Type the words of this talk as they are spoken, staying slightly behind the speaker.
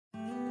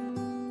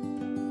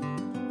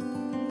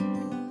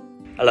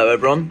Hello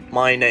everyone,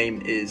 my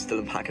name is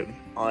Dylan Packham.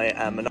 I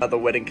am another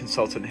wedding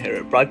consultant here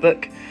at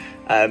Bridebook,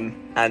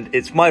 and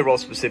it's my role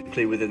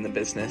specifically within the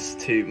business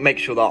to make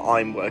sure that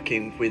I'm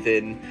working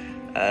within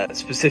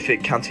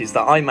specific counties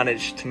that I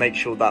manage to make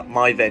sure that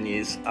my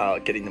venues are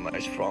getting the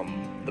most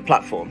from the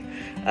platform.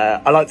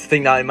 I like to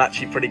think that I'm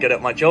actually pretty good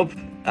at my job,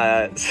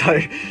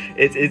 so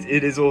it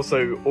is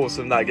also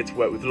awesome that I get to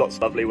work with lots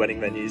of lovely wedding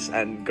venues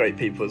and great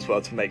people as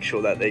well to make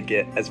sure that they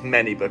get as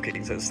many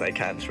bookings as they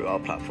can through our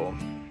platform.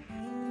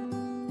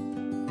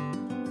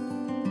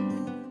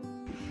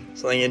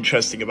 Something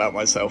interesting about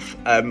myself.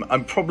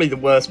 I'm probably the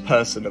worst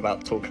person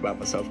about talking about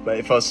myself, but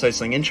if I was to say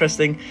something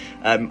interesting,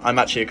 I'm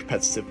actually a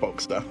competitive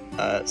boxer,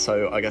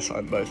 so I guess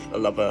I'm both a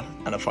lover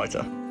and a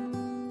fighter.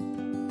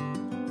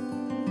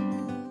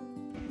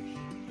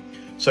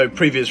 So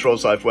previous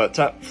roles I've worked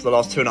at for the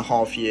last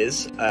 2.5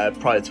 years,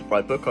 prior to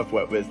Bridebook, I've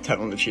worked with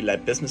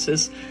technology-led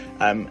businesses,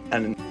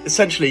 and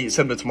essentially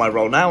similar to my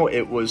role now,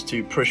 it was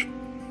to push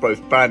both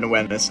brand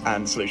awareness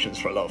and solutions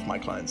for a lot of my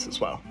clients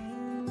as well.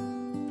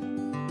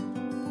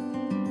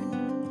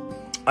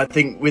 I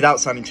think, without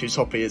sounding too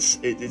soppy, it's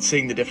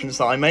seeing the difference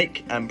that I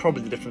make, and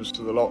probably the difference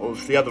with a lot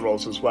of the other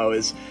roles as well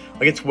is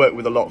I get to work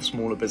with a lot of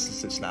smaller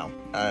businesses now,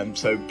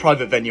 so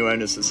private venue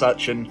owners as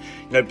such, and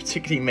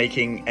particularly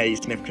making a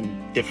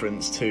significant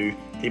difference to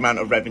the amount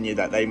of revenue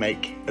that they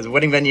make as a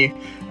wedding venue,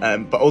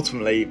 but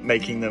ultimately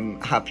making them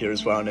happier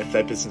as well. And if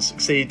their business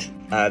succeed,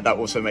 that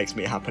also makes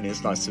me happy, and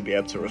it's nice to be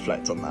able to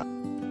reflect on that.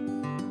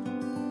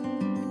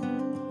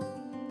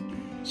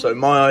 So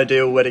my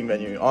ideal wedding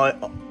venue,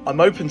 I'm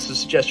open to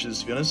suggestions,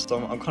 to be honest.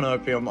 I'm kind of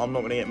hoping I'm not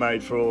going to get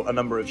married for a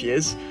number of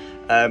years,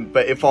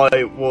 but if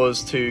I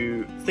was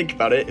to think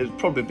about it, it would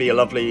probably be a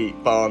lovely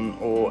barn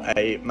or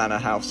a manor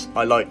house.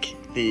 I like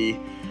the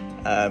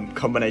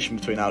combination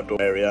between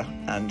outdoor area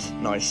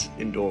and nice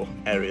indoor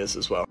areas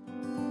as well.